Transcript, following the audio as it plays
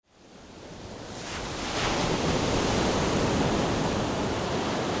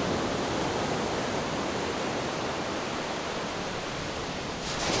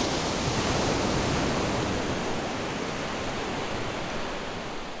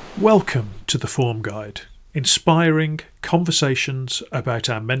Welcome to the Form Guide, inspiring conversations about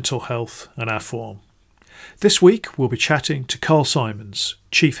our mental health and our form. This week we'll be chatting to Karl Simons,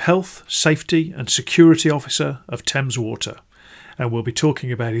 Chief Health, Safety and Security Officer of Thames Water, and we'll be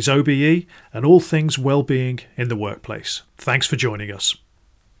talking about his OBE and all things well-being in the workplace. Thanks for joining us.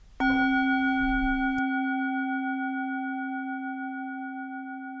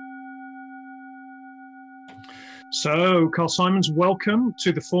 So, Karl Simons, welcome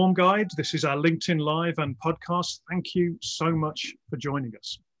to the Form Guide. This is our LinkedIn Live and podcast. Thank you so much for joining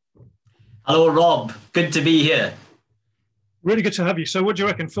us. Hello, Rob. Good to be here. Really good to have you. So what do you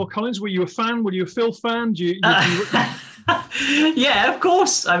reckon? Phil Collins, were you a fan? Were you a Phil fan? Yeah, of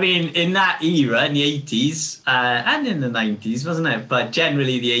course. I mean, in that era, in the 80s and in the 90s, wasn't it? But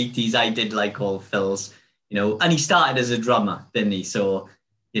generally the 80s, I did like all Phil's, and he started as a drummer, didn't he? So,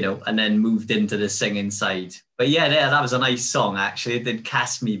 and then moved into the singing side. But yeah, that was a nice song, actually. It did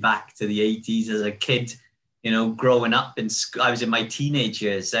cast me back to the 80s as a kid, growing up. I was in my teenage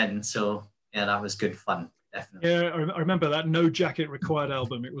years then. So yeah, that was good fun. Definitely. Yeah, I remember that No Jacket Required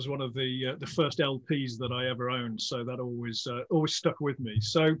album. It was one of the first LPs that I ever owned. So that always stuck with me.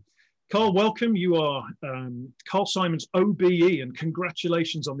 So Karl, welcome. You are Karl Simons OBE, and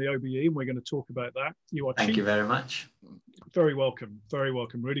congratulations on the OBE. And we're going to talk about that. Thank you very much. Very welcome. Very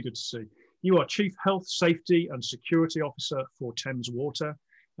welcome. Really good to see. You are Chief Health, Safety and Security Officer for Thames Water,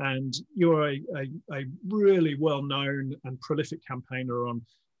 and you're a really well-known and prolific campaigner on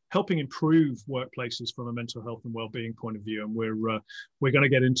helping improve workplaces from a mental health and well-being point of view, and we're going to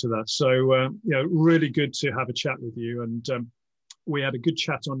get into that. So, really good to have a chat with you, and we had a good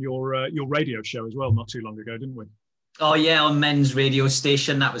chat on your radio show as well not too long ago, didn't we? Oh yeah, on Men's radio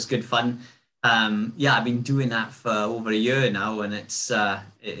station. That was good fun. I've been doing that for over a year now, and it's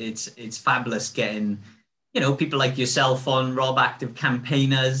fabulous getting people like yourself on, Rob, active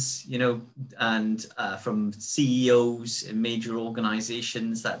campaigners, and from CEOs in major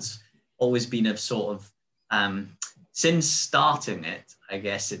organizations. That's always been a sort of since starting it, I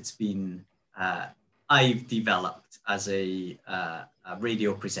guess it's been I've developed as a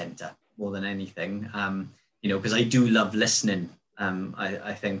radio presenter more than anything, because I do love listening.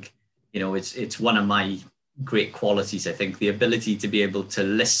 I think it's one of my great qualities. I think the ability to be able to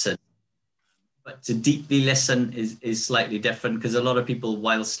listen, but to deeply listen is slightly different, because a lot of people,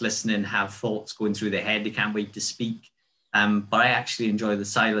 whilst listening, have thoughts going through their head. They can't wait to speak. But I actually enjoy the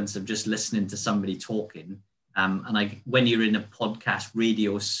silence of just listening to somebody talking. And when you're in a podcast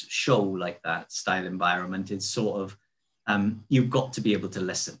radio show like that style environment, it's sort of, you've got to be able to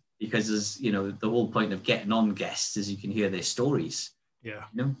listen, because as the whole point of getting on guests is you can hear their stories. Yeah.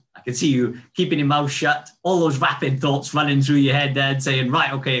 I can see you keeping your mouth shut, all those rapid thoughts running through your head there and saying,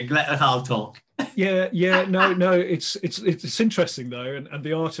 right, okay, let Karl talk. No, it's interesting though, and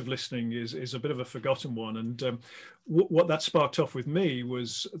the art of listening is a bit of a forgotten one. And what that sparked off with me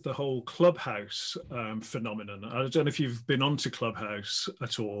was the whole Clubhouse phenomenon. I don't know if you've been onto Clubhouse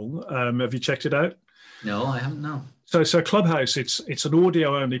at all. Have you checked it out? No, I haven't. No. So Clubhouse, it's an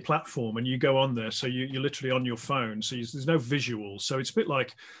audio only platform, and you go on there. So you're literally on your phone. So there's no visuals. So it's a bit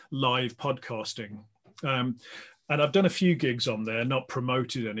like live podcasting. And I've done a few gigs on there, not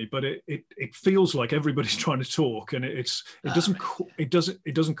promoted any, but it feels like everybody's trying to talk, and it doesn't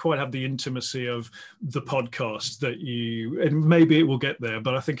quite have the intimacy of the podcast and maybe it will get there,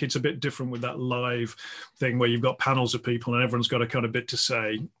 but I think it's a bit different with that live thing where you've got panels of people and everyone's got a kind of bit to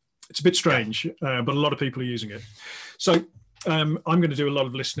say. It's a bit strange, but a lot of people are using it. So I'm going to do a lot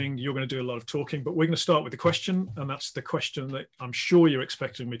of listening. You're going to do a lot of talking, but we're going to start with the question. And that's the question that I'm sure you're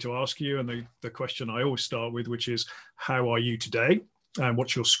expecting me to ask you. And the question I always start with, which is, how are you today? And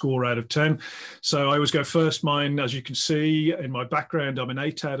what's your score out of 10? So I always go first. Mine, as you can see in my background, I'm an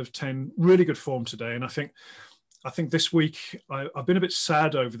 8 out of 10, really good form today. And I think this week, I've been a bit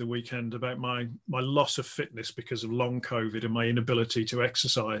sad over the weekend about my loss of fitness because of long COVID and my inability to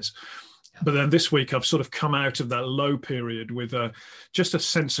exercise. But then this week, I've sort of come out of that low period with just a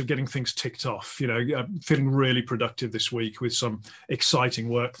sense of getting things ticked off, feeling really productive this week with some exciting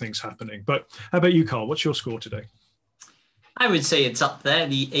work things happening. But how about you, Karl? What's your score today? I would say it's up there,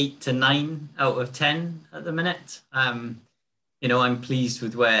 the 8 to 9 out of 10 at the minute. I'm pleased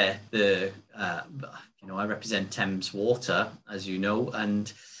with where I represent Thames Water, as you know,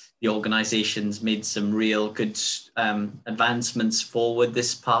 and the organisation's made some real good advancements forward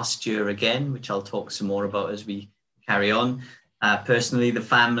this past year again, which I'll talk some more about as we carry on. Personally, the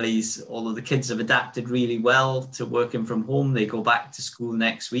families, all of the kids have adapted really well to working from home. They go back to school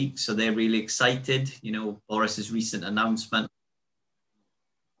next week, so they're really excited. Boris's recent announcement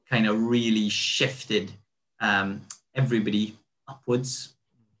kind of really shifted everybody upwards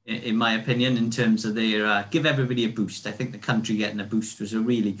in my opinion, in terms of their give everybody a boost. I think the country getting a boost was a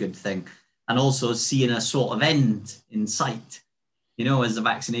really good thing. And also seeing a sort of end in sight, you know, as the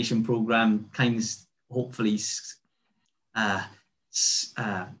vaccination program kind of hopefully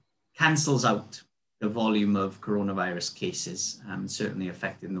cancels out the volume of coronavirus cases, certainly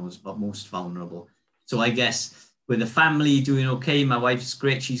affecting those most vulnerable. So I guess with the family doing okay, my wife's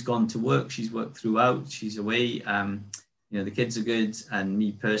great. She's gone to work. She's worked throughout. She's away. You know, the kids are good. And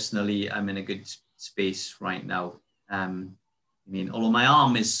me personally, I'm in a good space right now. I mean, although my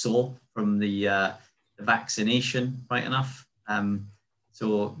arm is sore from the vaccination, right enough.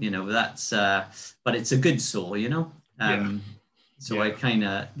 So, you know, that's, but it's a good sore, you know. So I kind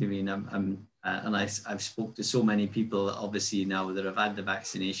of, I mean, and I've spoke to so many people, obviously now that have had the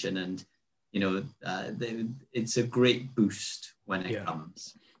vaccination, and you know, it's a great boost when it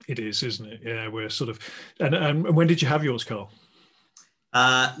comes. It is, isn't it? Yeah, we're sort of. And when did you have yours, Karl?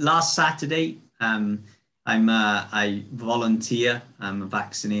 Last Saturday. I volunteer. I'm a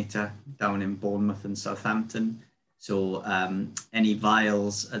vaccinator down in Bournemouth and Southampton. So any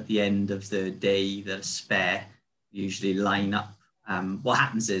vials at the end of the day that are spare usually line up. What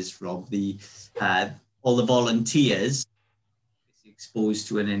happens is, Rob, all the volunteers are exposed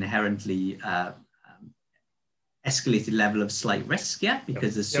to an inherently escalated level of slight risk,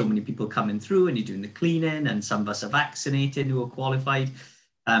 because there's so many people coming through and you're doing the cleaning, and some of us are vaccinated who are qualified.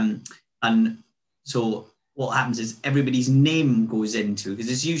 And so what happens is everybody's name goes into, because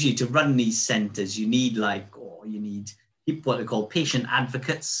it's usually to run these centres, you need people, what they call patient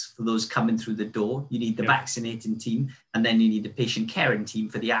advocates for those coming through the door. You need the vaccinating team, and then you need the patient caring team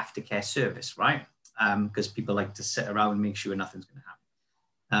for the aftercare service, right? Because people like to sit around and make sure nothing's going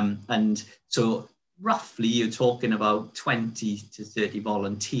to happen. And so roughly you're talking about 20 to 30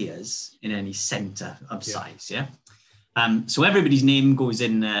 volunteers in any centre of size, so everybody's name goes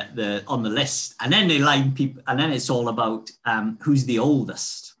in on the list, and then they line people, and then it's all about who's the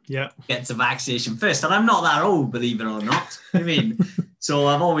oldest. Gets a vaccination first. And I'm not that old, believe it or not. I mean, so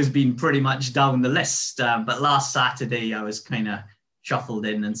I've always been pretty much down the list. But last Saturday, I was kind of shuffled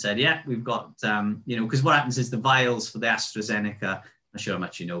in and said, we've got, you know, because what happens is the vials for the AstraZeneca, I'm not sure how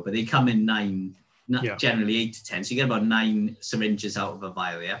much you know, but they come in 9, generally 8 to 10. So you get about 9 syringes out of a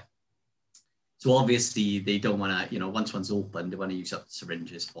vial, So obviously they don't want to, you know, once one's open, they want to use up the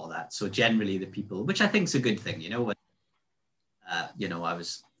syringes for that. So generally the people, which I think is a good thing, you know, you know, I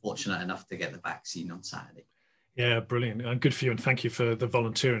was fortunate enough to get the vaccine on Saturday. Yeah, brilliant. And good for you. And thank you for the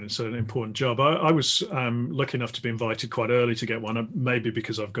volunteering. It's an important job. I was lucky enough to be invited quite early to get one, maybe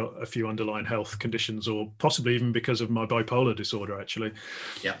because I've got a few underlying health conditions, or possibly even because of my bipolar disorder, actually.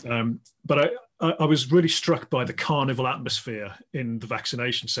 But I was really struck by the carnival atmosphere in the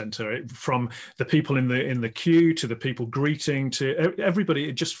vaccination centre, from the people in the queue to the people greeting to everybody.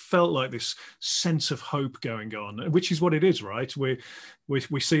 It just felt like this sense of hope going on, which is what it is, right?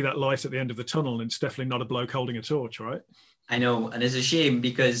 We see that light at the end of the tunnel, and it's definitely not a bloke holding a torch, right? I know, and it's a shame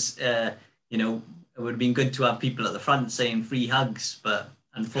because you know, it would have been good to have people at the front saying free hugs, but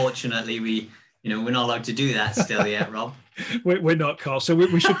unfortunately we're not allowed to do that still yet, Rob. We're not, Karl. So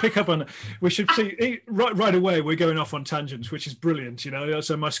we should pick up on. We should see right away. We're going off on tangents, which is brilliant. You know,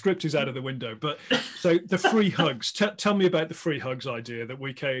 so my script is out of the window. But so the free hugs. Tell me about the free hugs idea that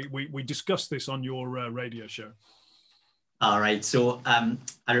we discussed this on your radio show. All right. So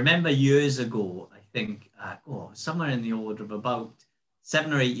I remember years ago, I think somewhere in the order of about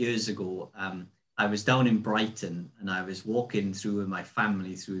 7 or 8 years ago, I was down in Brighton and I was walking through with my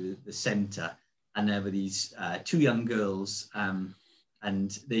family through the centre. And there were these 2 young girls,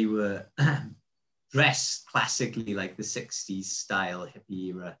 and they were dressed classically like the 60s style hippie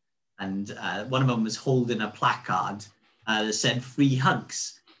era. And one of them was holding a placard that said free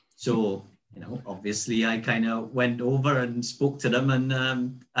hugs. So, you know, obviously I kind of went over and spoke to them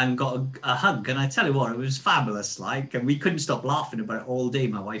and got a hug. And I tell you what, it was fabulous. Like, and we couldn't stop laughing about it all day,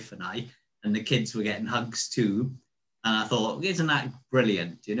 my wife and I, and the kids were getting hugs too. And I thought, isn't that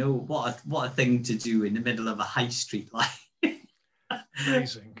brilliant? You know, what a thing to do in the middle of a high street like.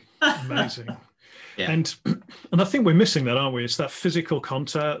 Amazing. And I think we're missing that, aren't we? It's that physical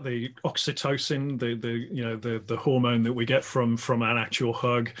contact, the oxytocin, the hormone that we get from an actual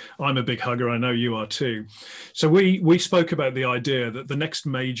hug. I'm a big hugger. I know you are too. So we spoke about the idea that the next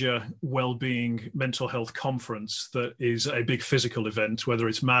major well-being mental health conference that is a big physical event, whether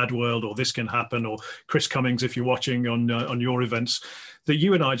it's Mad World or This Can Happen or Chris Cummings, if you're watching on your events, that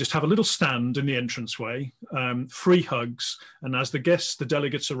you and I just have a little stand in the entranceway, free hugs, and as the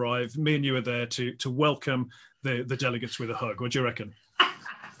delegates arrive, me and you are there to welcome the delegates with a hug. What do you reckon?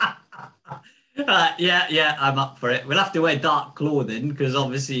 Yeah, I'm up for it. We'll have to wear dark clothing because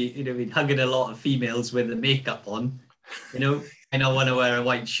obviously, we're hugging a lot of females with the makeup on. I don't want to wear a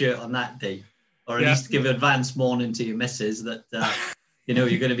white shirt on that day, or at Yeah. least give advance warning to your missus that you're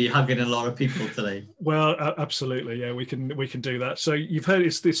going to be hugging a lot of people today. Well, absolutely, yeah, we can do that. So you've heard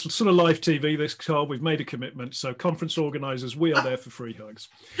it's this sort of live TV. This, Carl, we've made a commitment. So conference organisers, we are there for free hugs,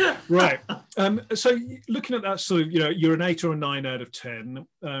 right? So looking at that, sort of, you're an 8 or a 9 out of 10.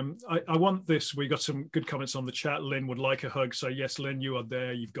 I want this. We got some good comments on the chat. Lynn would like a hug. So yes, Lynn, you are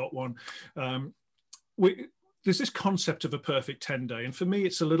there. You've got one. There's this concept of a perfect 10-day, and for me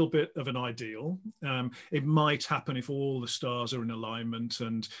it's a little bit of an ideal. It might happen if all the stars are in alignment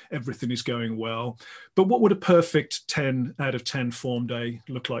and everything is going well, but what would a perfect 10 out of 10 form day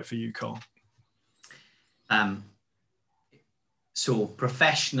look like for you, Karl? So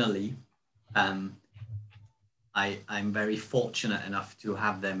professionally, I'm very fortunate enough to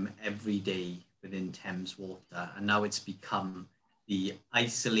have them every day within Thames Water, and now it's become the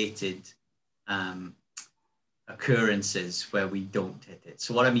isolated occurrences where we don't hit it.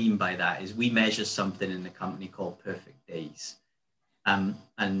 So what I mean by that is we measure something in the company called perfect days. And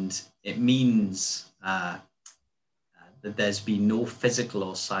it means that there's been no physical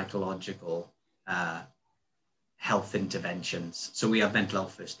or psychological health interventions. So we have mental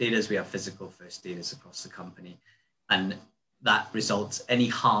health first aiders, we have physical first aiders across the company. And that results, any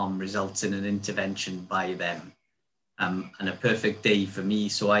harm results in an intervention by them. And a perfect day for me,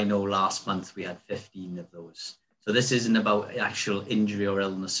 so I know last month we had 15 of those. So this isn't about actual injury or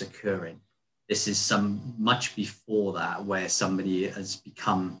illness occurring. This is much before that, where somebody has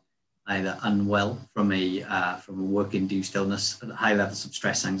become either unwell from a work-induced illness, high levels of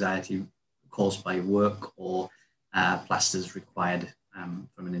stress, anxiety caused by work, or plasters required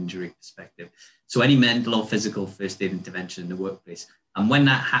from an injury perspective. So any mental or physical first aid intervention in the workplace. And when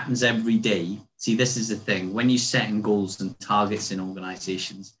that happens every day, see, this is the thing, when you're setting goals and targets in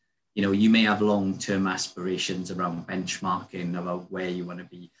organizations, you may have long-term aspirations around benchmarking, about where you want to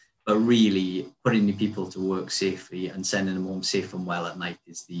be, but really putting the people to work safely and sending them home safe and well at night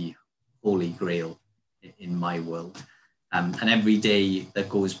is the holy grail in my world. And every day that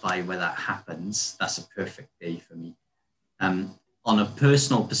goes by where that happens, that's a perfect day for me. On a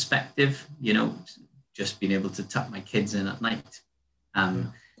personal perspective, just being able to tuck my kids in at night.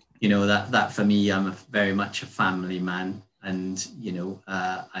 That for me, I'm very much a family man, and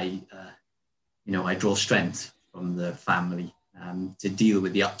I draw strength from the family to deal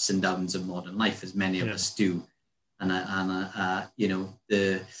with the ups and downs of modern life, as many of us do. And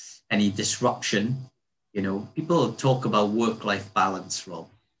any disruption, people talk about work-life balance, Rob,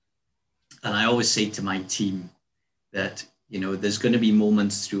 and I always say to my team that there's going to be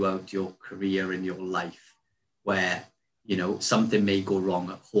moments throughout your career in your life where something may go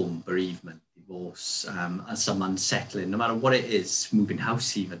wrong at home, bereavement, divorce, some unsettling, no matter what it is, moving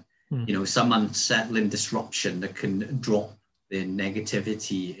house even, some unsettling disruption that can drop the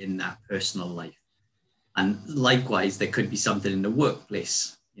negativity in that personal life. And likewise, there could be something in the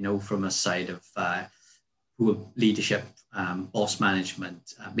workplace, from a side of poor leadership, boss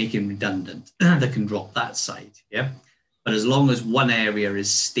management, making redundant, that can drop that side, yeah? But as long as one area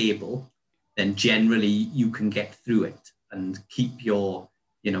is stable, then generally you can get through it and keep your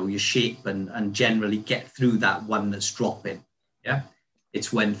shape and generally get through that one that's dropping. Yeah.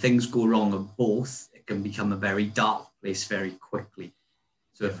 It's when things go wrong at both, it can become a very dark place very quickly.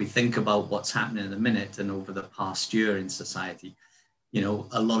 So if we think about what's happening in a minute and over the past year in society,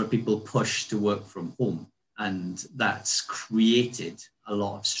 a lot of people push to work from home, and that's created a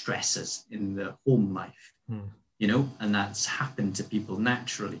lot of stresses in the home life, and that's happened to people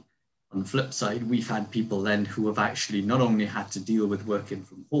naturally. On the flip side, we've had people then who have actually not only had to deal with working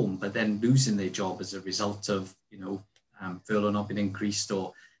from home, but then losing their job as a result of, furlough not being increased,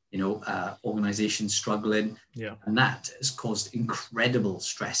 or, organizations struggling. Yeah. And that has caused incredible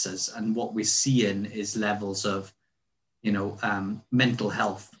stresses. And what we're seeing is levels of, mental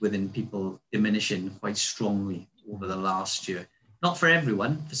health within people diminishing quite strongly over the last year. Not for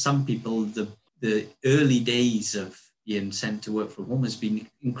everyone. For some people, the early days of being sent to work from home has been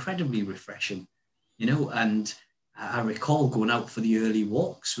incredibly refreshing, and I recall going out for the early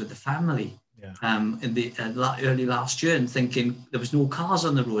walks with the family in the early last year and thinking there was no cars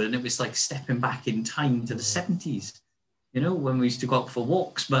on the road, and it was like stepping back in time to the 70s, when we used to go out for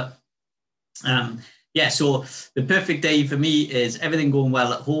walks. But so the perfect day for me is everything going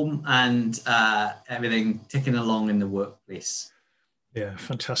well at home and everything ticking along in the workplace. Yeah,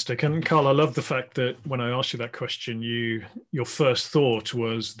 fantastic. And Carl, I love the fact that when I asked you that question, your first thought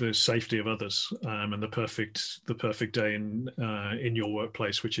was the safety of others, and the perfect day in your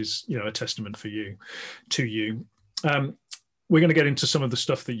workplace, which is, you know, a testament for you to you. We're going to get into some of the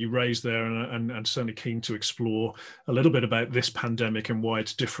stuff that you raised there, and certainly keen to explore a little bit about this pandemic and why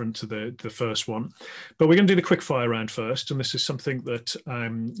it's different to the first one. But we're going to do the quick fire round first, and this is something that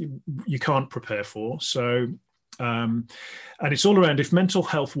you can't prepare for. So and it's all around, if mental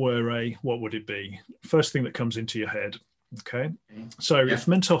health were a, what would it be? First thing that comes into your head. Okay. So Yeah. if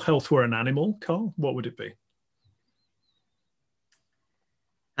mental health were an animal, Karl, what would it be?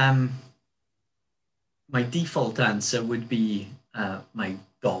 My default answer would be my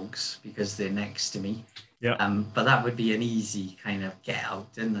dogs, because they're next to me. Yeah. But that would be an easy kind of get out,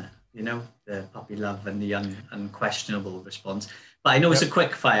 isn't it? You know, the puppy love and the unquestionable response. But I know it's a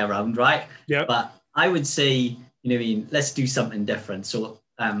quick fire round, right? Yeah. But I would say, you know what I mean, let's do something different. So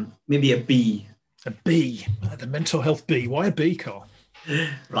maybe a bee. A bee, the mental health bee. Why a bee, Karl?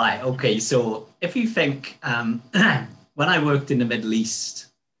 Right. Okay. So if you think, when I worked in the Middle East,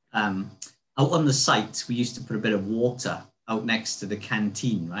 out on the sites, we used to put a bit of water out next to the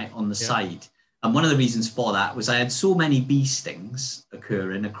canteen, right, on the side. And one of the reasons for that was I had so many bee stings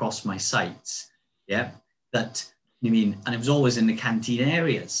occurring across my sites, that, you mean, and it was always in the canteen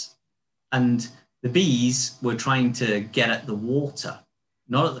areas. And the bees were trying to get at the water,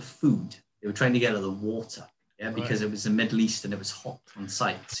 not at the food. They were trying to get at the water, because it was the Middle East and it was hot on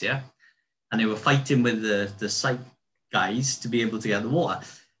sites, and they were fighting with the site guys to be able to get the water.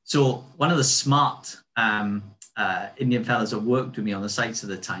 So one of the smart Indian fellas that worked with me on the sites at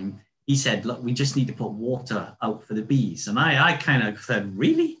the time, he said, look, we just need to put water out for the bees. And I kind of said,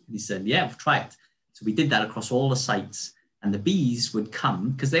 really? And he said, yeah, we'll try it. So we did that across all the sites, and the bees would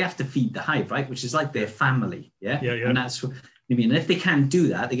come because they have to feed the hive, right? Which is like their family, And that's what I mean. If they can't do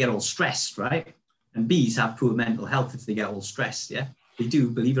that, they get all stressed, right? And bees have poor mental health if they get all stressed, They do,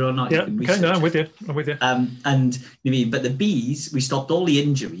 believe it or not. Yeah, okay, no, I'm with you. And you mean, but the bees, we stopped all the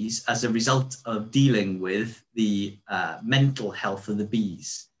injuries as a result of dealing with the mental health of the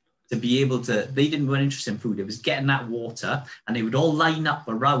bees. To be able to, they didn't want interest in food. It was getting that water, and they would all line up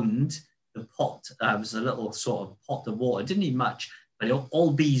around the pot. It was a little sort of pot of water. It didn't need much, but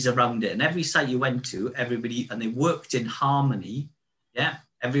all bees around it. And every site you went to, everybody, and they worked in harmony.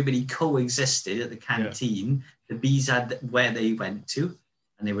 Everybody coexisted at the canteen. The bees had where they went to,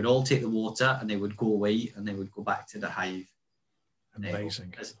 and they would all take the water, and they would go away, and they would go back to the hive.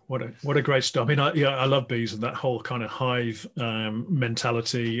 Amazing. What a great start. I mean, I love bees, and that whole kind of hive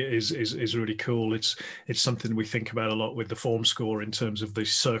mentality is really cool. It's something we think about a lot with the form score in terms of the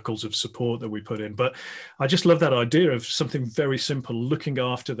circles of support that we put in. But I just love that idea of something very simple, looking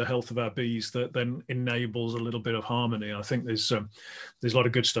after the health of our bees, that then enables a little bit of harmony. I think there's a lot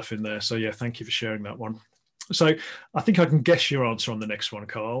of good stuff in there. So yeah, thank you for sharing that one. So I think I can guess your answer on the next one,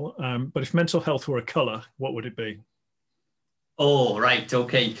 Karl. But if mental health were a color, what would it be? Oh, right.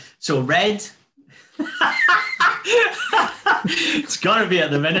 Okay. So red. It's got to be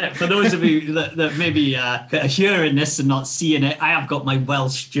at the minute. For those of you that maybe are hearing this and not seeing it, I have got my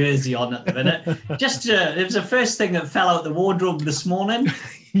Welsh jersey on at the minute. Just it was the first thing that fell out the wardrobe this morning.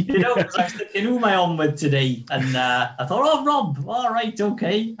 You know, because I was thinking, who am I on with today? And I thought, oh, Rob. All right,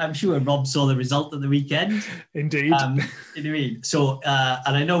 okay. I'm sure Rob saw the result of the weekend. Indeed. You know what I mean? So,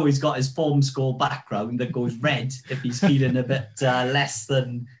 and I know he's got his form score background that goes red if he's feeling a bit less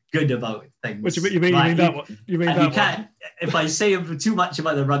than good about things. What you mean? Right? You mean that one? You mean that you can't, one? If I say too much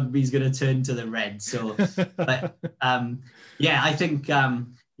about the rugby, he's going to turn to the red. So, but yeah, I think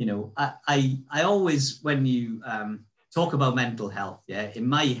you know, I always, when you talk about mental health, in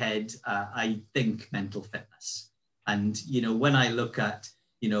my head, I think mental fitness. And, you know, when I look at,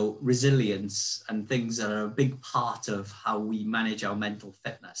 you know, resilience and things that are a big part of how we manage our mental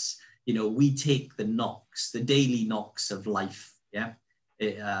fitness, you know, we take the knocks, the daily knocks of life,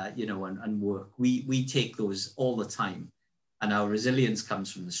 you know, and work. We take those all the time. And our resilience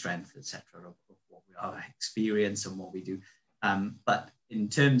comes from the strength, etc., of what we, our experience and what we do. But in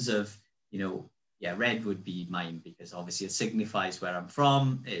terms of, you know, red would be mine, because obviously it signifies where I'm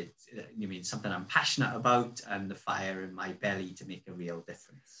from. You mean something I'm passionate about, and the fire in my belly to make a real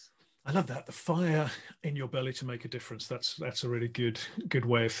difference. I love that. The fire in your belly to make a difference. That's a really good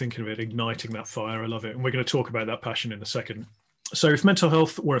way of thinking of it, igniting that fire. I love it. And we're going to talk about that passion in a second. So if mental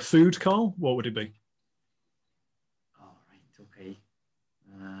health were a food, Karl, what would it be? All right. Okay.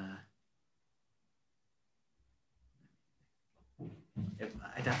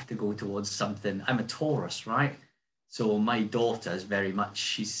 I'd have to go towards something. I'm a Taurus, right? So my daughter is very much,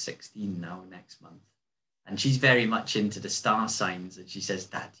 she's 16 now next month. and she's very much into the star signs. And she says,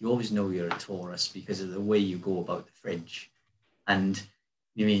 Dad, you always know you're a Taurus because of the way you go about the fridge. And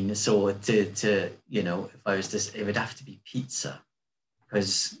you mean, so to you know, if I was to, it would have to be pizza,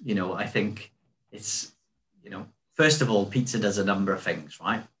 because, you know, I think it's, you know, first of all, pizza does a number of things,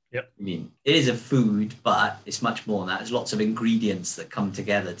 right? Yep. I mean, it is a food, but it's much more than that. There's lots of ingredients that come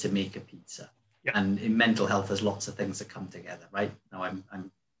together to make a pizza. Yep. And in mental health, there's lots of things that come together, right? Now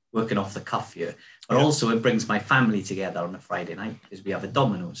I'm working off the cuff here, but also it brings my family together on a Friday night because we have a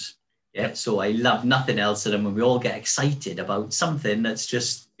Domino's. Yeah. So I love nothing else than when we all get excited about something that's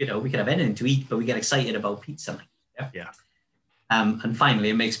just, you know, we can have anything to eat, but we get excited about pizza night. Yeah. Yeah. And finally,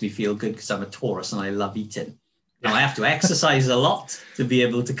 it makes me feel good because I'm a Taurus and I love eating. Now I have to exercise a lot to be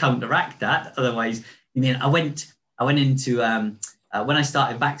able to counteract that. Otherwise, I mean, I went into when I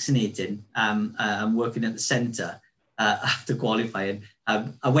started vaccinating, I'm working at the centre after qualifying.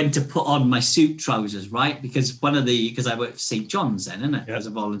 I went to put on my suit trousers, right? Because I worked for St. John's then, innit? As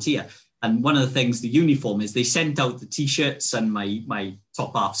a volunteer. And one of the things, the uniform is they sent out the T-shirts and my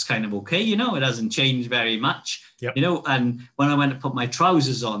top half's kind of okay, you know, it hasn't changed very much, you know. And when I went to put my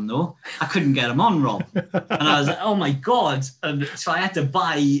trousers on, though, I couldn't get them on, Rob. And I was like, oh my God. And so I had to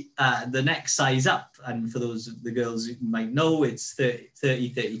buy the next size up. And for the girls who might know, it's 30,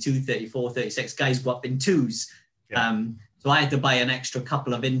 32, 34, 36. Guys go up in twos. Yeah. So I had to buy an extra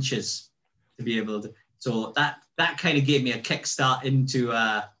couple of inches to be able to. So that kind of gave me a kickstart into,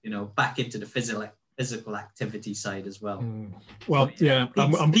 you know, back into the physical activity side as well. Well, so, yeah,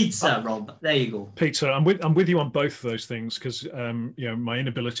 pizza, Rob. There you go. Pizza. I'm with you on both of those things because you know, my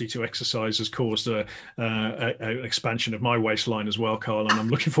inability to exercise has caused an expansion of my waistline as well, Karl, and I'm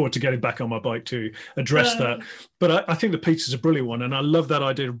looking forward to getting back on my bike to address that. But I think the pizza's a brilliant one, and I love that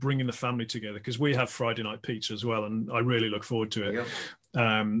idea of bringing the family together because we have Friday night pizza as well, and I really look forward to it.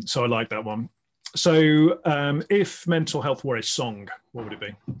 So I like that one. So if mental health were a song, what would it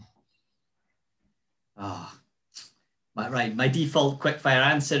be? Oh, right. My default quickfire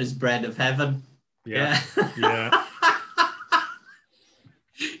answer is Bread of Heaven. Yeah.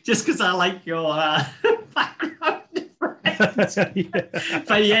 Just because I like your background.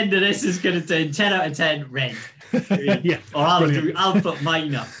 By the end of this, is going to turn 10 out of 10 red. Or I'll put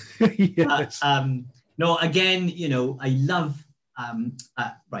mine up. Yes. No, again, you know, I love.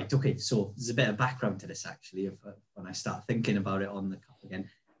 Right. Okay. So there's a bit of background to this actually. When I start thinking about it on the cup again.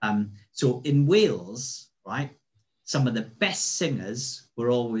 So in Wales, right, some of the best singers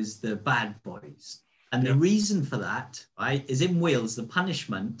were always the bad boys. And the reason for that, right, is in Wales, the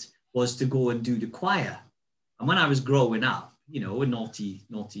punishment was to go and do the choir. And when I was growing up, you know, a naughty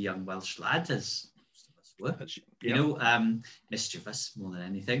young Welsh lad, as most of us were, you know, mischievous more than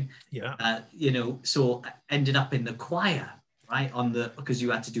anything. Yeah. You know, so I ended up in the choir, right, because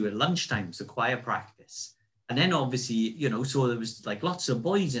you had to do it at lunchtime, so choir practice. And then obviously, you know, so there was like lots of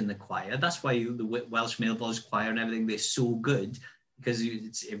boys in the choir. That's why the Welsh Male Voice Choir and everything, they're so good because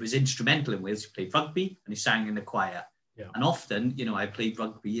it was instrumental in Wales. You played rugby and you sang in the choir. Yeah. And often, you know, I played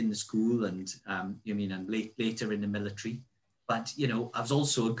rugby in the school and, and later in the military. But, you know, I was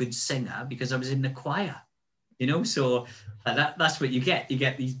also a good singer because I was in the choir, you know. So that's what you get. You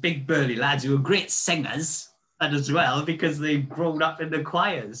get these big burly lads who are great singers and as well because they've grown up in the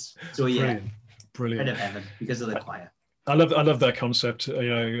choirs. So, yeah. Brilliant. Bread of Heaven because of the choir. I love that concept, you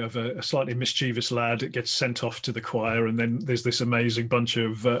know, of a slightly mischievous lad that gets sent off to the choir, and then there's this amazing bunch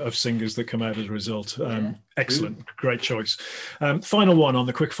of singers that come out as a result. Excellent, great choice. Final one on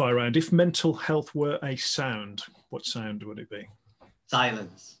the quickfire round: if mental health were a sound, what sound would it be?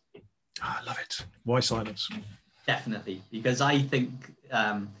 Silence. I love it. Why silence? Definitely, because I think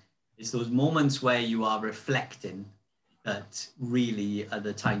it's those moments where you are reflecting that really are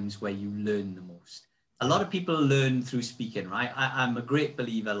the times where you learn the most. A lot of people learn through speaking, right? I'm a great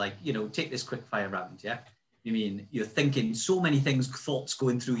believer, like, you know, take this quick fire round, yeah? You mean, you're thinking so many things, thoughts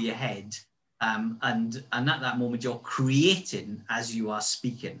going through your head, and at that moment, you're creating as you are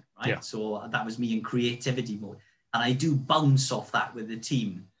speaking, right? Yeah. So that was me in creativity mode. And I do bounce off that with the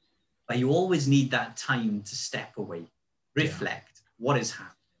team, but you always need that time to step away, reflect, what is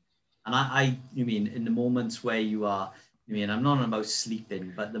happening. And you mean, in the moments where you are, I mean, I'm not about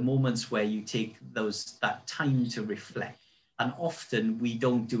sleeping, but the moments where you take that time to reflect, and often we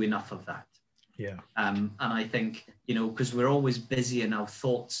don't do enough of that. Yeah. And I think, you know, because we're always busy in our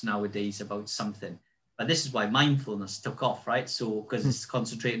thoughts nowadays about something, but this is why mindfulness took off, right? So because it's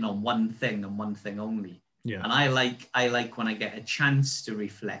concentrating on one thing and one thing only. Yeah. And I like when I get a chance to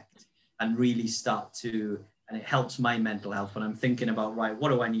reflect and really start to. And it helps my mental health when I'm thinking about, right, what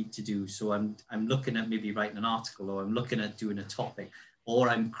do I need to do? So I'm looking at maybe writing an article, or I'm looking at doing a topic, or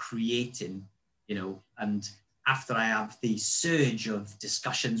I'm creating, and after I have the surge of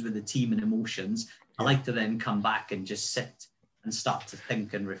discussions with the team and emotions, I like to then come back and just sit and start to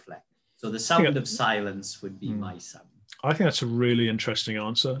think and reflect. So the sound of silence would be my sound. I think that's a really interesting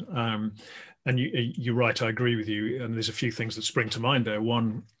answer. And you're right, I agree with you. And there's a few things that spring to mind there.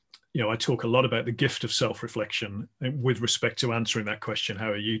 One, I talk a lot about the gift of self-reflection with respect to answering that question,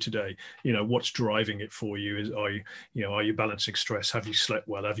 how are you today? What's driving it for you? Are you balancing stress? Have you slept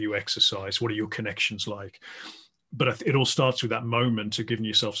well? Have you exercised? What are your connections like? But it all starts with that moment of giving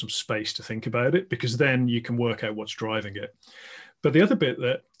yourself some space to think about it, because then you can work out what's driving it. But the other bit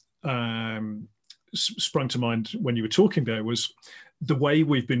that sprung to mind when you were talking there was the way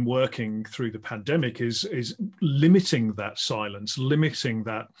we've been working through the pandemic is limiting that silence, limiting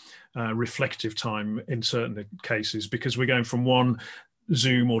that reflective time in certain cases, because we're going from one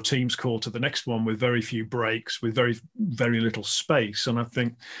Zoom or Teams call to the next one with very few breaks, with very, very little space. And I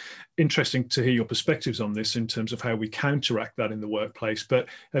think interesting to hear your perspectives on this in terms of how we counteract that in the workplace. But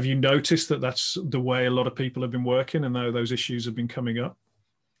have you noticed that that's the way a lot of people have been working and those issues have been coming up?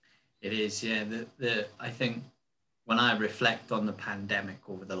 It is, yeah. I think when I reflect on the pandemic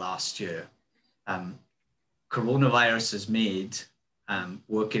over the last year, coronavirus has made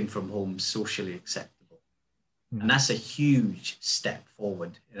working from home socially acceptable. And that's a huge step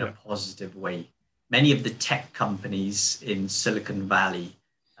forward in a positive way. Many of the tech companies in Silicon Valley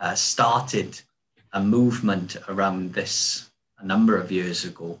started a movement around this a number of years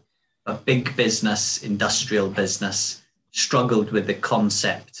ago. But big business, industrial business, struggled with the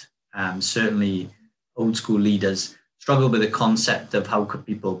concept. Certainly old school leaders struggle with the concept of how could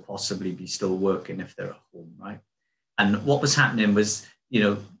people possibly be still working if they're at home, right? And what was happening was,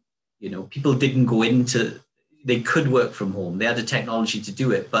 people didn't go into, they could work from home. They had the technology to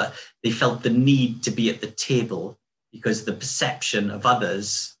do it, but they felt the need to be at the table because the perception of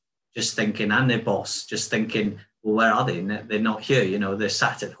others just thinking, and their boss just thinking, well, where are they? They're not here. They're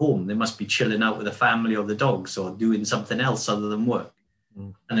sat at home. They must be chilling out with the family or the dogs or doing something else other than work.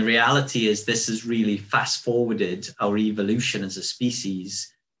 And the reality is this has really fast forwarded our evolution as a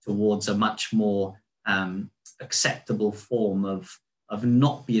species towards a much more acceptable form of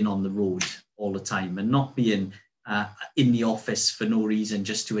not being on the road all the time and not being in the office for no reason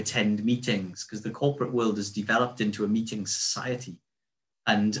just to attend meetings, because the corporate world has developed into a meeting society.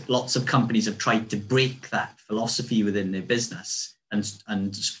 And lots of companies have tried to break that philosophy within their business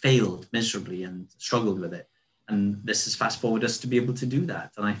and failed miserably and struggled with it. And this has fast forwarded us to be able to do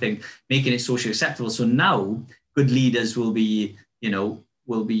that. And I think making it socially acceptable. So now good leaders will be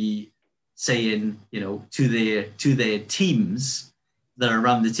saying, to their teams that are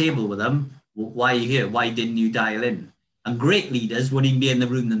around the table with them, why are you here? Why didn't you dial in? And great leaders won't even be in the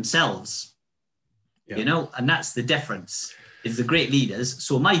room themselves, and that's the difference, is the great leaders.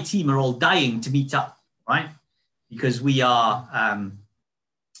 So my team are all dying to meet up, right? Because we're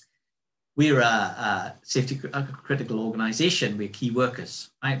a safety critical organization. We're key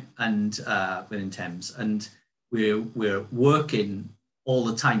workers, right? And within Thames, and we're working all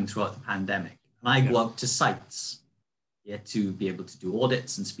the time throughout the pandemic. And I go out to sites, to be able to do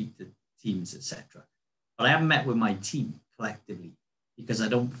audits and speak to teams, etc. But I haven't met with my team collectively because I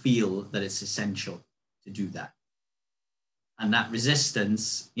don't feel that it's essential to do that. And that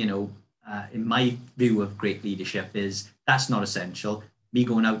resistance, in my view of great leadership, is that's not essential. Me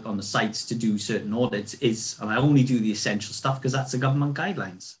going out on the sites to do certain audits is, and I only do the essential stuff because that's the government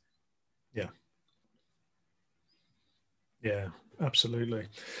guidelines. Yeah, absolutely.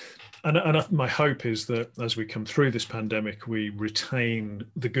 And my hope is that as we come through this pandemic, we retain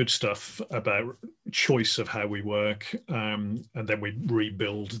the good stuff about choice of how we work, and then we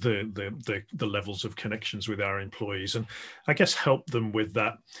rebuild the levels of connections with our employees, and I guess help them with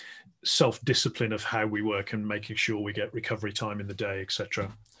that self-discipline of how we work and making sure we get recovery time in the day,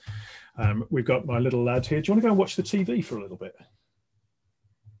 etc. We've got my little lad here. Do you want to go and watch the TV for a little bit?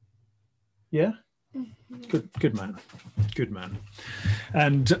 Yeah? Good man.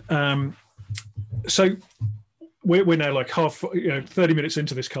 And so we're now like 30 minutes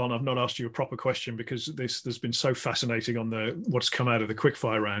into this, Karl, and I've not asked you a proper question because there's been so fascinating on what's come out of the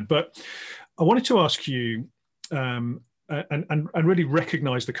quickfire round. But I wanted to ask you and really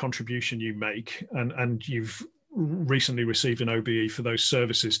recognize the contribution you make, and you've recently received an OBE for those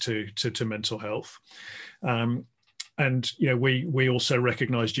services to mental health. And we also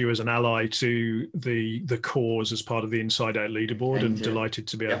recognised you as an ally to the cause as part of the Inside Out Leaderboard, and delighted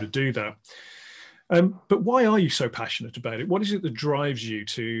to be able to do that. But why are you so passionate about it? What is it that drives you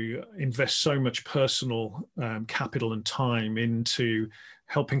to invest so much personal capital and time into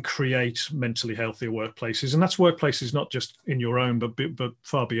helping create mentally healthier workplaces? And that's workplaces not just in your own, but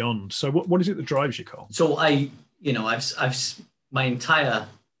far beyond. So what is it that drives you, Karl? So I've my entire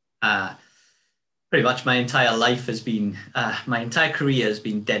pretty much my entire life has been my entire career has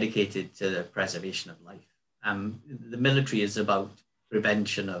been dedicated to the preservation of life. The military is about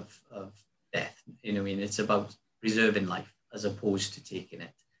prevention of death. You know, I mean, it's about preserving life as opposed to taking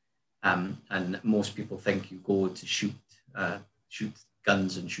it. And most people think you go to shoot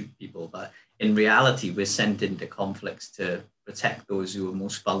guns and shoot people, but in reality, we're sent into conflicts to protect those who are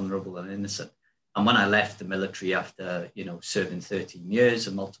most vulnerable and innocent. And when I left the military after, serving 13 years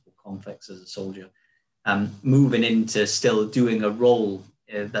and multiple conflicts as a soldier, moving into still doing a role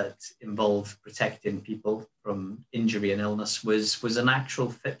that involved protecting people from injury and illness was a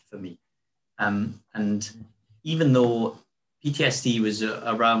natural fit for me. And even though PTSD was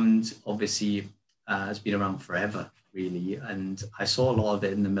around, obviously, has been around forever, really. And I saw a lot of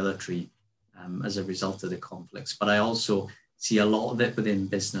it in the military as a result of the conflicts. But I also see a lot of it within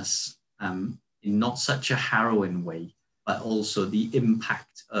business in not such a harrowing way, but also the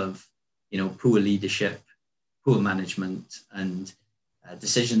impact of, poor leadership, poor management, and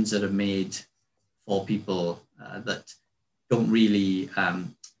decisions that are made for people that don't really,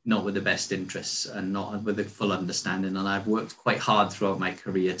 not with the best interests and not with the full understanding. And I've worked quite hard throughout my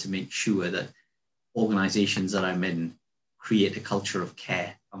career to make sure that organizations that I'm in create a culture of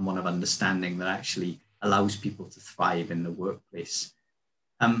care and one of understanding that actually allows people to thrive in the workplace.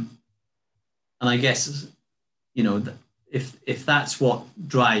 And I guess, if that's what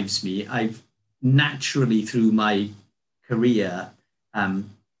drives me, I've naturally through my career, and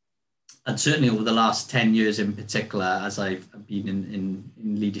certainly over the last 10 years in particular, as I've been in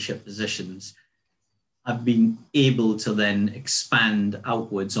leadership positions, I've been able to then expand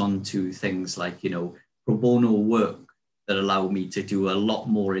outwards onto things like, pro bono work that allow me to do a lot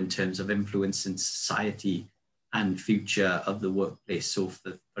more in terms of influence in society and future of the workplace. So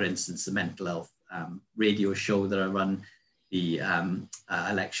for instance, the mental health radio show that I run,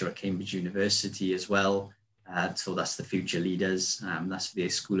 I lecture at Cambridge University as well. So that's the Future Leaders. That's the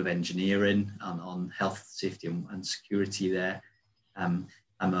School of Engineering on health, safety and security there. I'm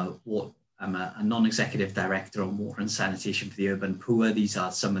a non-executive director on water and sanitation for the urban poor. These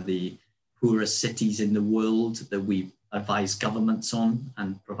are some of the poorest cities in the world that we advise governments on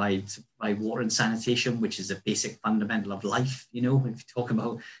and provide water and sanitation, which is a basic fundamental of life. If you talk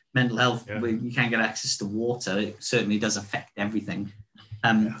about mental health, you can't get access to water. It certainly does affect everything.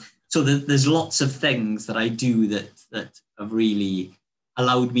 So there's lots of things that I do that have really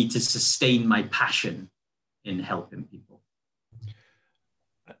allowed me to sustain my passion in helping people.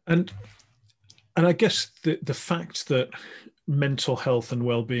 And I guess the fact that mental health and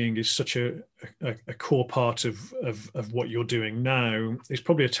well-being is such a core part of what you're doing now is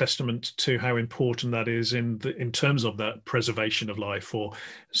probably a testament to how important that is in terms of that preservation of life, or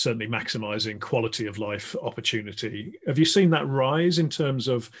certainly maximizing quality of life opportunity. Have you seen that rise in terms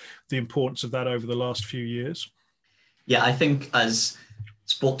of the importance of that over the last few years? Yeah, I think as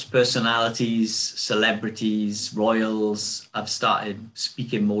sports personalities, celebrities, royals have started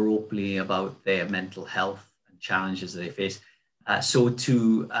speaking more openly about their mental health and challenges they face, so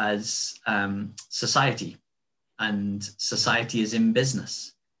too as society, and society is in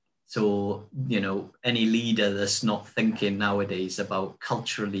business. So, any leader that's not thinking nowadays about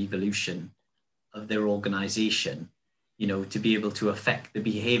cultural evolution of their organization, to be able to affect the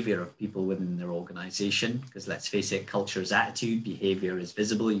behavior of people within their organization, because let's face it, culture is attitude, behavior is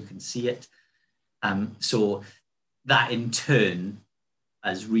visible, you can see it. So that in turn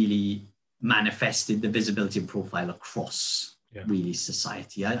has really manifested the visibility and profile across really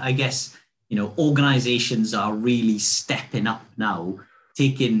society. I guess, organizations are really stepping up now,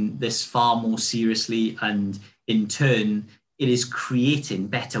 taking this far more seriously, and in turn, it is creating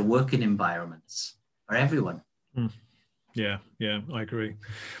better working environments for everyone. Yeah, I agree.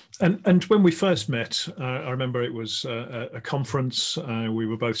 And when we first met, I remember it was a conference we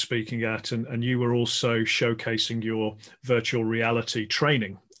were both speaking at, and you were also showcasing your virtual reality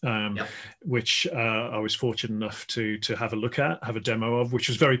training, which I was fortunate enough to have a look at, have a demo of, which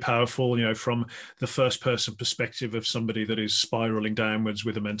was very powerful, from the first person perspective of somebody that is spiraling downwards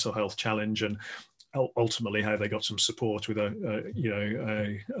with a mental health challenge, and ultimately how they got some support with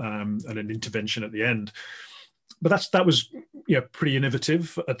an intervention at the end. but that was pretty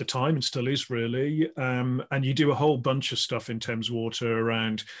innovative at the time, and still is really. And you do a whole bunch of stuff in Thames Water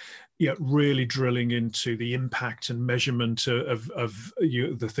around really drilling into the impact and measurement of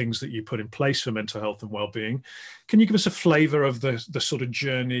the things that you put in place for mental health and well-being. Can you give us a flavour of the sort of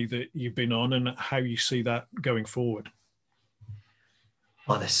journey that you've been on and how you see that going forward?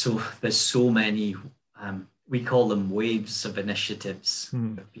 Oh, there's so many. We call them waves of initiatives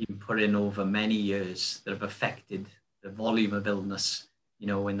that have been put in over many years that have affected the volume of illness.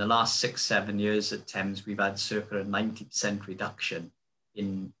 In the last 6-7 years at Thames, we've had circa a 90% reduction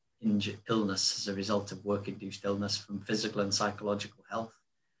in illness as a result of work-induced illness from physical and psychological health.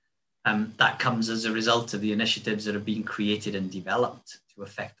 That comes as a result of the initiatives that have been created and developed to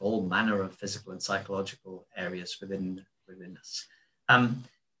affect all manner of physical and psychological areas within us.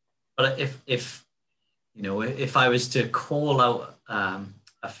 But if I was to call out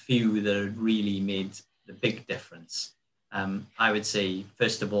a few that have really made the big difference, I would say,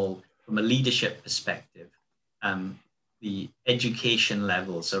 first of all, from a leadership perspective, the education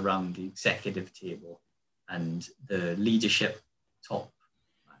levels around the executive table and the leadership top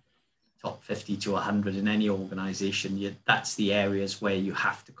 50 to 100 in any organization, that's the areas where you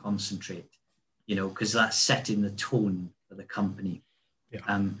have to concentrate, because that's setting the tone for the company.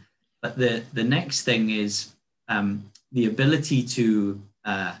 Yeah. But the next thing is the ability to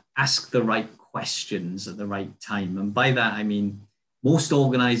ask the right questions at the right time. And by that, I mean, most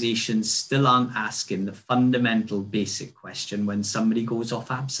organizations still aren't asking the fundamental basic question when somebody goes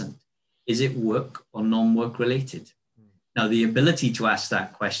off absent. Is it work or non-work related? Now, the ability to ask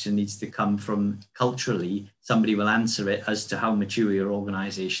that question needs to come from culturally, somebody will answer it as to how mature your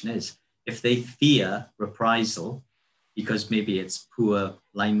organization is. If they fear reprisal, because maybe it's poor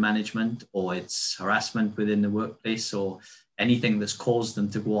line management or it's harassment within the workplace or anything that's caused them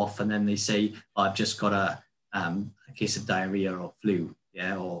to go off, and then they say, oh, I've just got a case of diarrhea or flu,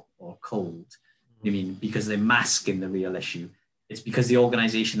 or cold. I mean, because they're masking the real issue. It's because the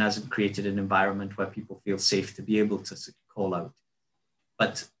organization hasn't created an environment where people feel safe to be able to call out.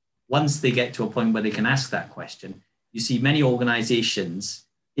 But once they get to a point where they can ask that question, you see many organizations,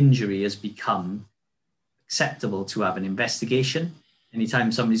 injury has become acceptable to have an investigation.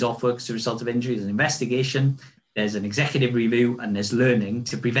 Anytime somebody's off work as a result of injury, there's an investigation, there's an executive review, and there's learning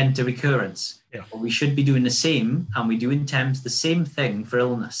to prevent a recurrence. Yeah. Well, we should be doing the same, and we do in Thames the same thing for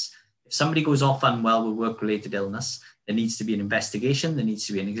illness. If somebody goes off unwell with work-related illness, there needs to be an investigation, there needs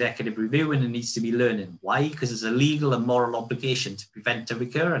to be an executive review, and there needs to be learning. Why? Because there's a legal and moral obligation to prevent a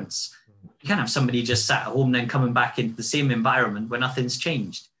recurrence. You can't have somebody just sat at home then coming back into the same environment where nothing's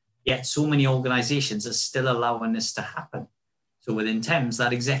changed. Yet so many organizations are still allowing this to happen. So within Thames,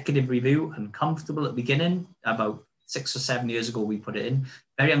 that executive review, uncomfortable at the beginning, about 6 or 7 years ago, we put it in,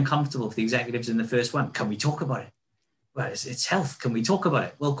 very uncomfortable for the executives in the first one. Can we talk about it? Well, it's health. Can we talk about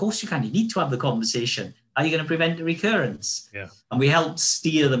it? Well, of course you can. You need to have the conversation. How are you going to prevent a recurrence? Yeah. And we helped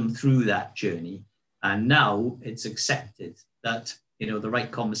steer them through that journey. And now it's accepted that, the right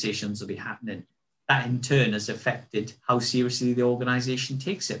conversations will be happening. That in turn has affected how seriously the organization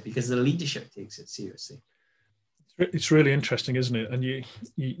takes it, because the leadership takes it seriously. It's really interesting, isn't it? And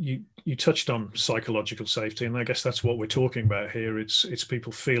you touched on psychological safety, and I guess that's what we're talking about here. It's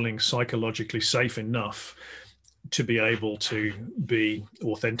people feeling psychologically safe enough to be able to be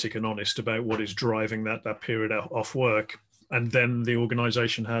authentic and honest about what is driving that period off work. And then the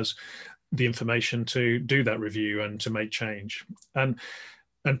organization has the information to do that review and to make change. And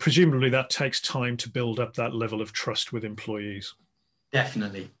presumably that takes time to build up that level of trust with employees.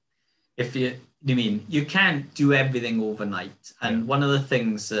 Definitely. You can't do everything overnight. And one of the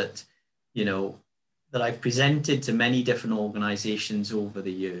things that, that I've presented to many different organizations over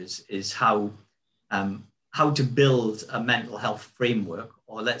the years is how to build a mental health framework,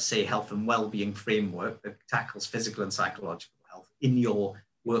 or let's say health and well-being framework that tackles physical and psychological health in your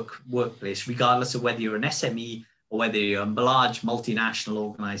workplace, regardless of whether you're an SME or whether you're a large multinational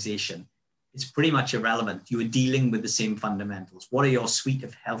organization. It's pretty much irrelevant. You are dealing with the same fundamentals. What are your suite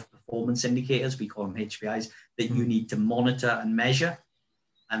of health performance indicators, we call them HPIs, that you need to monitor and measure?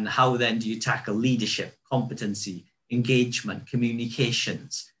 And how then do you tackle leadership, competency, engagement,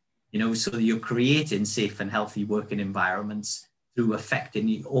 communications? So that you're creating safe and healthy working environments through affecting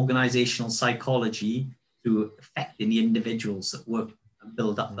the organizational psychology, through affecting the individuals that work and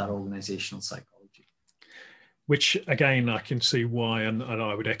build up that organizational psychology. Which, again, I can see why, and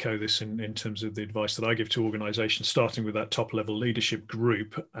I would echo this in terms of the advice that I give to organizations, starting with that top-level leadership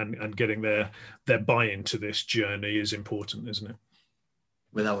group and getting their buy-in to this journey is important, isn't it?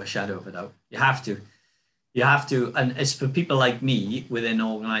 Without a shadow of a doubt. You have to. You have to, and it's for people like me within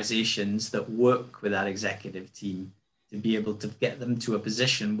organizations that work with that executive team to be able to get them to a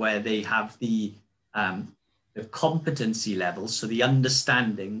position where they have the competency levels, so the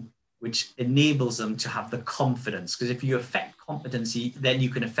understanding, which enables them to have the confidence. Because if you affect competency, then you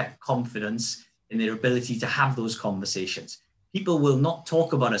can affect confidence in their ability to have those conversations. People will not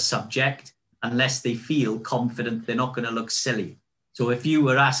talk about a subject unless they feel confident they're not going to look silly. So if you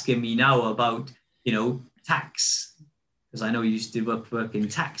were asking me now about, tax, because I know you used to work in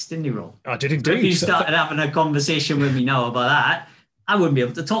tax, didn't you, Rob? I did indeed. If you started having a conversation with me now about that, I wouldn't be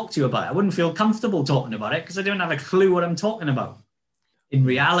able to talk to you about it. I wouldn't feel comfortable talking about it because I don't have a clue what I'm talking about. In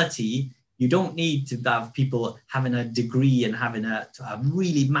reality, you don't need to have people having a degree and having a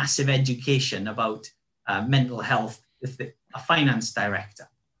really massive education about mental health with a finance director.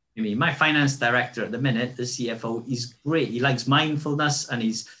 I mean, my finance director at the minute, the CFO, he's great. He likes mindfulness and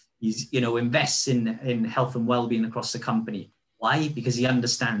he's invests in health and well-being across the company. Why? Because he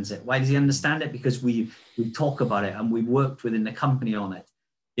understands it. Why does he understand it? Because we talk about it and we've worked within the company on it.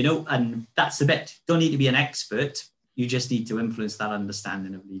 And that's the bit. Don't need to be an expert. You just need to influence that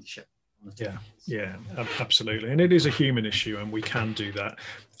understanding of leadership. Yeah, absolutely. And it is a human issue, and we can do that.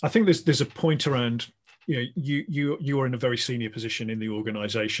 I think there's a point around, you are in a very senior position in the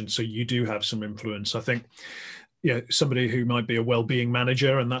organization, so you do have some influence. I think somebody who might be a well-being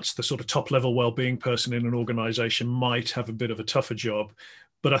manager, and that's the sort of top level well-being person in an organization, might have a bit of a tougher job.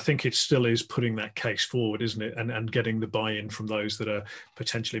 But I think it still is putting that case forward, isn't it? And getting the buy-in from those that are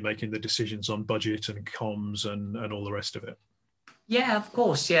potentially making the decisions on budget and comms and all the rest of it. Yeah, of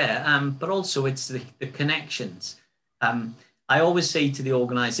course. Yeah. But also it's the connections. I always say to the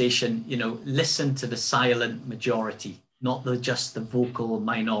organization, listen to the silent majority, not just the vocal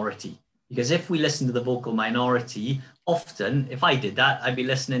minority. Because if we listen to the vocal minority, often, if I did that, I'd be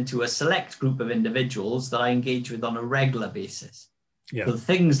listening to a select group of individuals that I engage with on a regular basis. Yeah. So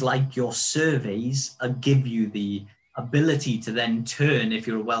things like your surveys give you the ability to then turn, if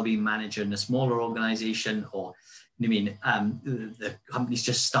you're a wellbeing manager in a smaller organization, or the company's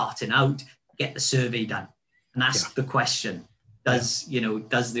just starting out, get the survey done and ask the question, does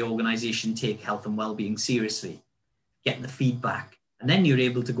the organization take health and wellbeing seriously? Get the feedback. And then you're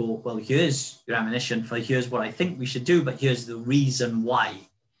able to go, well, here's your ammunition for here's what I think we should do, but here's the reason why.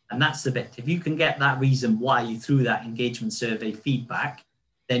 And that's the bit. If you can get that reason why through that engagement survey feedback,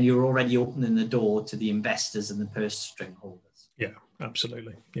 then you're already opening the door to the investors and the purse string holders. Yeah,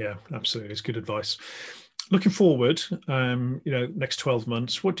 absolutely. Yeah, absolutely. It's good advice. Looking forward, next 12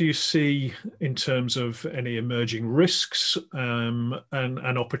 months, what do you see in terms of any emerging risks and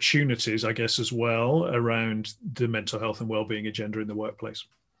opportunities, I guess, as well, around the mental health and wellbeing agenda in the workplace?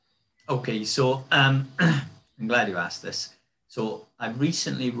 Okay, so I'm glad you asked this. So I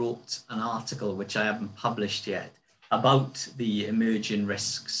recently wrote an article, which I haven't published yet, about the emerging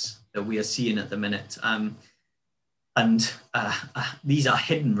risks that we are seeing at the minute. And these are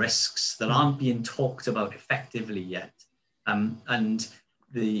hidden risks that aren't being talked about effectively yet.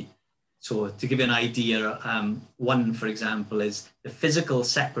 So to give you an idea, one, for example, is the physical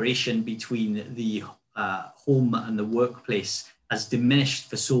separation between the home and the workplace has diminished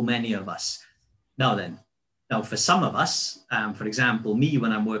for so many of us. Now, for some of us, for example, me,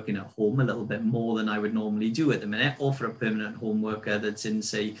 when I'm working at home a little bit more than I would normally do at the minute, or for a permanent home worker that's in,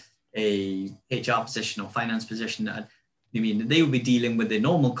 say, a HR position or finance position, they will be dealing with their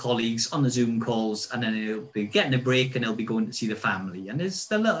normal colleagues on the Zoom calls, and then they'll be getting a break and they'll be going to see the family. And there's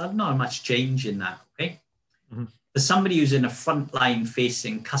not much change in that, okay? Mm-hmm. For somebody who's in a frontline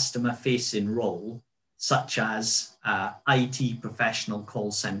facing, customer facing role, such as IT professional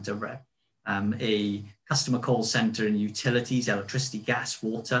call center rep, a customer call center in utilities, electricity, gas,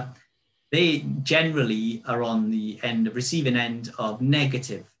 water, they generally are on the receiving end of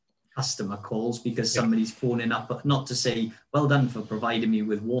negative customer calls because somebody's phoning up, not to say, well done for providing me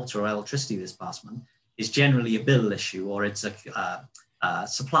with water or electricity this past month. It's generally a bill issue, or it's a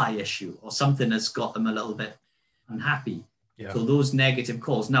supply issue, or something that's got them a little bit unhappy. Yeah. So those negative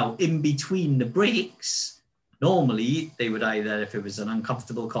calls. Now, in between the breaks, normally they would either, if it was an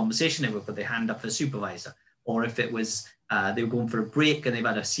uncomfortable conversation, they would put their hand up for the supervisor. Or if it was, they were going for a break and they've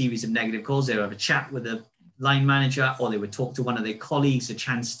had a series of negative calls, they would have a chat with the line manager, or they would talk to one of their colleagues, a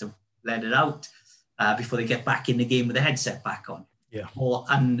chance to let it out before they get back in the game with the headset back on. Yeah.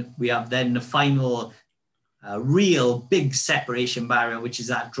 And we have then the final real big separation barrier, which is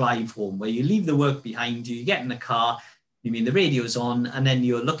that drive home, where you leave the work behind you, you get in the car, the radio's on, and then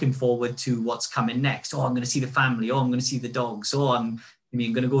you're looking forward to what's coming next. Oh, I'm going to see the family. Oh, I'm going to see the dogs. Oh, I'm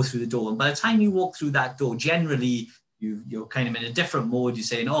going to go through the door. And by the time you walk through that door, generally you're kind of in a different mode. You're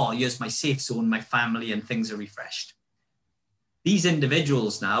saying, oh, here's my safe zone, my family, and things are refreshed. These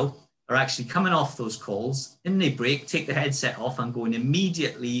individuals now are actually coming off those calls, in they break, take the headset off, and going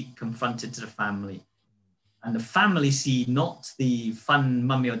immediately confronted to the family. And the family see not the fun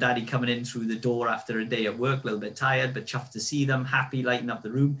mummy or daddy coming in through the door after a day at work, a little bit tired, but chuffed to see them, happy, lighting up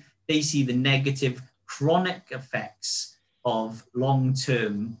the room. They see the negative, chronic effects of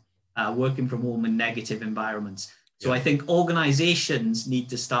long-term working from home in negative environments. So I think organizations need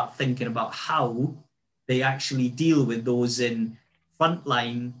to start thinking about how they actually deal with those in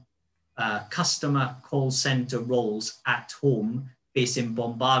frontline customer call center roles at home, facing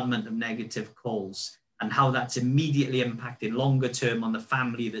bombardment of negative calls, and how that's immediately impacting longer term on the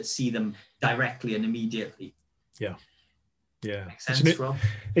family that see them directly and immediately. Yeah. Makes sense, Rob?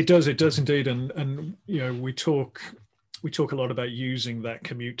 It does indeed. And you know, we talk a lot about using that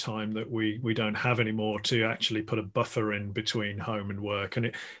commute time that we don't have anymore to actually put a buffer in between home and work. And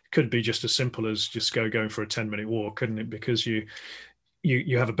it could be just as simple as just going for a 10-minute walk, couldn't it? Because you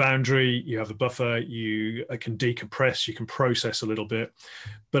have a boundary, you have a buffer, you can decompress, you can process a little bit.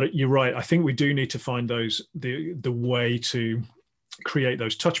 But you're right. I think we do need to find the way to create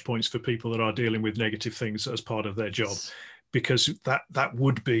those touch points for people that are dealing with negative things as part of their job, because that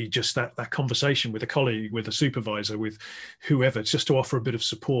would be just that conversation with a colleague, with a supervisor, with whoever, just to offer a bit of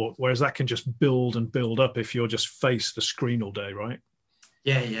support. Whereas that can just build and build up if you're just face the screen all day, right?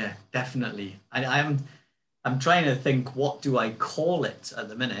 Yeah, definitely. I'm trying to think, what do I call it at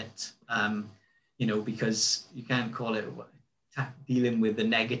the minute? You know, because you can't call it dealing with the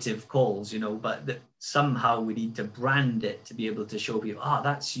negative calls, you know, but somehow we need to brand it to be able to show people,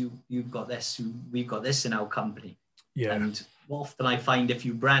 that's you've got this, we've got this in our company. Yeah. And often I find if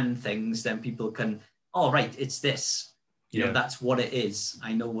you brand things, then people can, right, it's this. You know, that's what it is.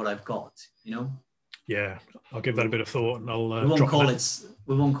 I know what I've got, you know? Yeah, I'll give that a bit of thought, and I'll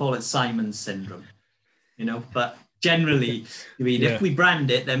we won't call it Simon's syndrome, you know, but generally, I mean, if we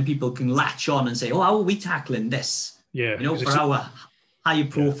brand it, then people can latch on and say, how are we tackling this? Yeah. You know, for our high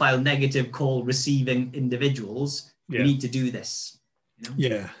profile negative call receiving individuals, we need to do this. You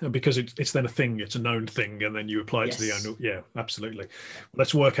know? Yeah, because it's then a thing, it's a known thing, and then you apply it to the own. Yeah, absolutely.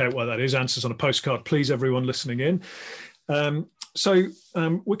 Let's work out what that is. Answers on a postcard, please, everyone listening in. So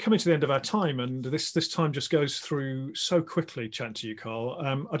we're coming to the end of our time, and this time just goes through so quickly, chatting to you,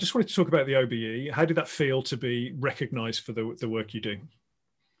 Karl. I just wanted to talk about the OBE. How did that feel to be recognised for the work you do?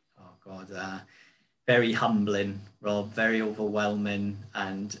 Oh, God. Very humbling, Rob, very overwhelming,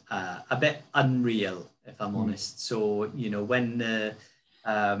 and a bit unreal, if I'm honest. So, you know, when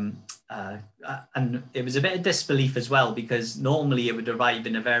and it was a bit of disbelief as well, because normally it would arrive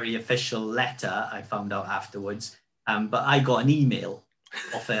in a very official letter, I found out afterwards, but I got an email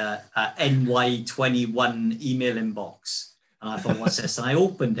off a NY21 email inbox, and I thought, what's this? And I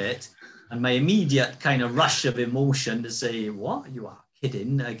opened it, and my immediate kind of rush of emotion to say, what? You are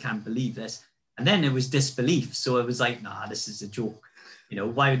kidding? I can't believe this. And then it was disbelief. So it was like, nah, this is a joke. You know,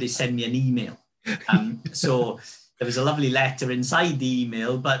 why would they send me an email? So there was a lovely letter inside the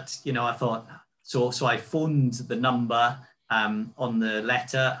email, but, you know, I thought, so I phoned the number on the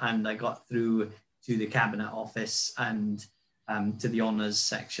letter, and I got through to the cabinet office and to the honours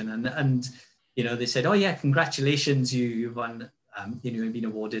section. And you know, they said, oh yeah, congratulations, you've won, you know, you've been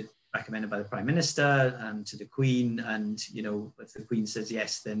awarded, recommended by the Prime Minister to the Queen. And, you know, if the Queen says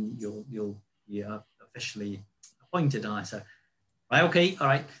yes, then you'll be officially appointed. And I said, right, okay, all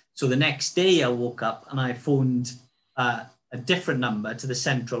right. So the next day I woke up and I phoned a different number to the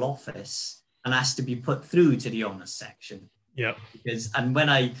central office and asked to be put through to the honours section. Yeah. And when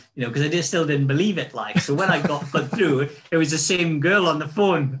I, you know, because I still didn't believe it, like, so when I got put through, it was the same girl on the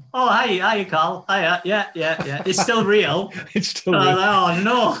phone. Oh, hi, Karl. Hi, yeah. It's still real. It's still real. Oh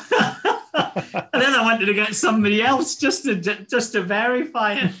no. And then I wanted to get somebody else just to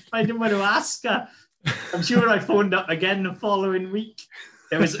verify it. I didn't want to ask her. I'm sure I phoned up again the following week.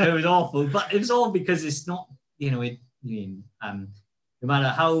 It was awful, but it was all because it's not, you know, no matter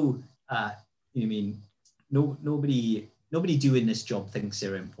how, nobody doing this job thinks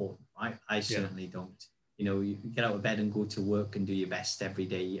they're important, right? I certainly don't. You know, you get out of bed and go to work and do your best every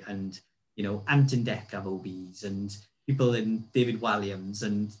day. And, you know, Ant and Dec have OBEs and people in David Walliams.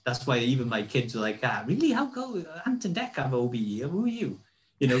 And that's why even my kids were like, really? How go Ant and Dec have OBE? Who are you?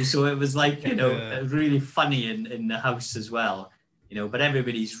 You know, so it was like, you know, really funny in the house as well, you know, but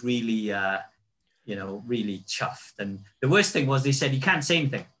everybody's really, you know, really chuffed. And the worst thing was they said, you can't say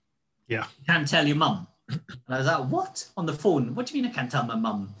anything. Yeah. You can't tell your mum. And I was like, what? On the phone? What do you mean I can't tell my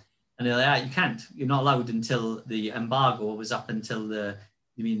mum? And they're like, you can't. You're not allowed until the embargo was up until the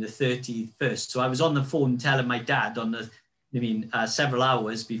the 31st. So I was on the phone telling my dad on the, several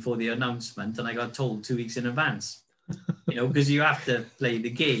hours before the announcement, and I got told 2 weeks in advance. Because you have to play the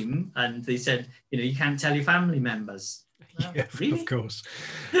game, and they said, you can't tell your family members. Yeah, really? Of course.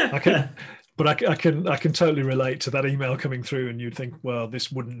 I can totally relate to that email coming through, and you'd think, well,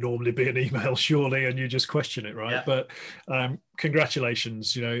 this wouldn't normally be an email, surely, and you just question it, right? Yeah. But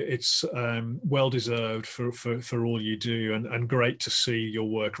congratulations, it's well deserved for all you do, and great to see your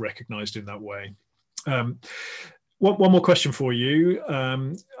work recognized in that way. One more question for you.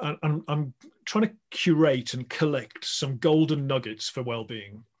 I'm trying to curate and collect some golden nuggets for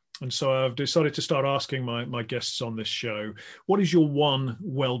well-being. And so I've decided to start asking my guests on this show, what is your one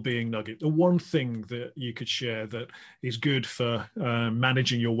well-being nugget, the one thing that you could share that is good for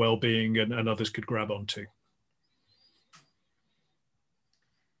managing your well-being and others could grab onto?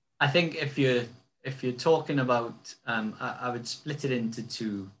 I think if you're talking about, I would split it into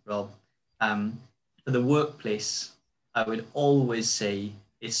two, Rob. For the workplace, I would always say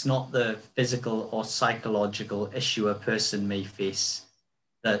it's not the physical or psychological issue a person may face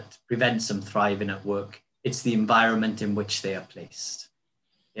that prevents them thriving at work. It's the environment in which they are placed.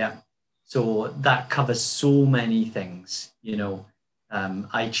 Yeah. So that covers so many things.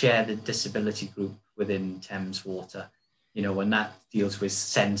 I chair the disability group within Thames Water, and that deals with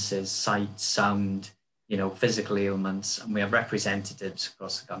senses, sight, sound, physical ailments, and we have representatives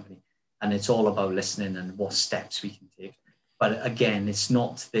across the company. And it's all about listening and what steps we can take. But again, it's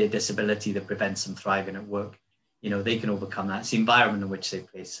not their disability that prevents them thriving at work. They can overcome that. It's the environment in which they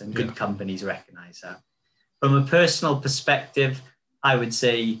place, and good companies recognize that. From a personal perspective, I would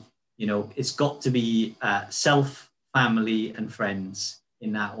say, it's got to be self, family, and friends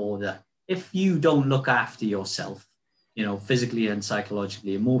in that order. If you don't look after yourself, physically and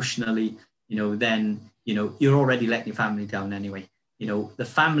psychologically, emotionally, then, you're already letting your family down anyway. The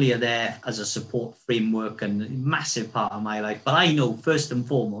family are there as a support framework and a massive part of my life. But I know first and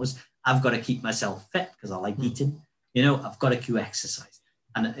foremost, I've got to keep myself fit because I like eating. I've got to do exercise.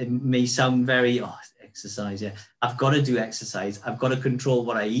 And it may sound very, exercise, yeah. I've got to do exercise. I've got to control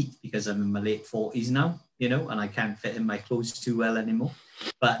what I eat because I'm in my late 40s now, and I can't fit in my clothes too well anymore.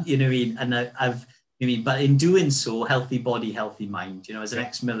 But, And but in doing so, healthy body, healthy mind. As an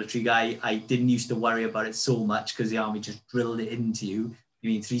ex-military guy, I didn't used to worry about it so much because the army just drilled it into you.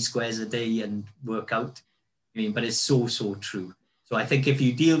 3 squares a day and work out. But it's so, so true. So I think if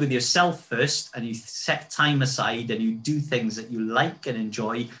you deal with yourself first and you set time aside and you do things that you like and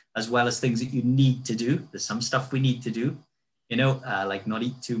enjoy, as well as things that you need to do, there's some stuff we need to do, like not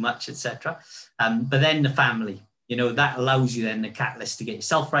eat too much, etc. But then the family, that allows you then the catalyst to get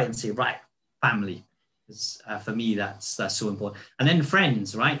yourself right and say, right, family. For me, that's so important. And then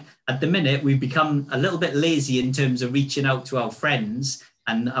friends, right? At the minute, we've become a little bit lazy in terms of reaching out to our friends.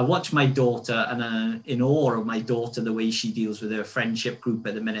 And I watch my daughter and I'm in awe of my daughter, the way she deals with her friendship group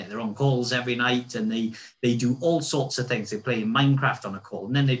at the minute. They're on calls every night and they do all sorts of things. They're playing Minecraft on a call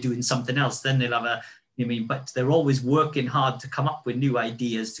and then they're doing something else. Then they'll have but they're always working hard to come up with new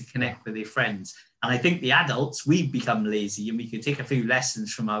ideas to connect with their friends. And I think the adults, we've become lazy and we can take a few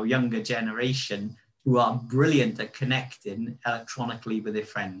lessons from our younger generation who are brilliant at connecting electronically with their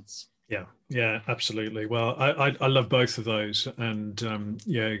friends. Yeah, absolutely. Well, I love both of those, and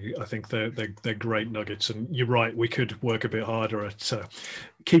I think they're great nuggets. And you're right, we could work a bit harder at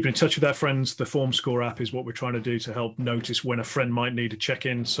keeping in touch with our friends. The Form Score app is what we're trying to do to help notice when a friend might need a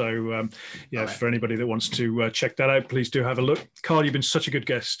check-in. So for anybody that wants to check that out, please do have a look. Karl, you've been such a good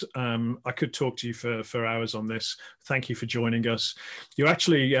guest. I could talk to you for hours on this. Thank you for joining us. You're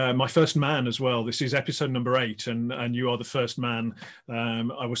actually my first man as well. This is episode number 8, and you are the first man.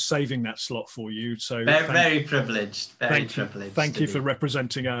 I was saving that slot for you. So very privileged. Thank you for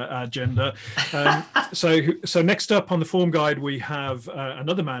representing our gender. So next up on the form guide, we have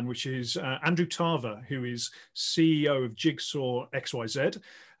another man, which is Andrew Tarver, who is CEO of Jigsaw XYZ.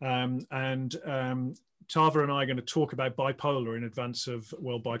 Tarver and I are going to talk about bipolar in advance of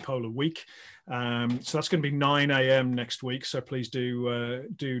World Bipolar Week. So that's going to be 9 a.m. next week. So please do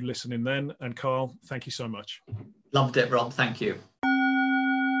listen in then. And Karl, thank you so much. Loved it, Rob. Thank you.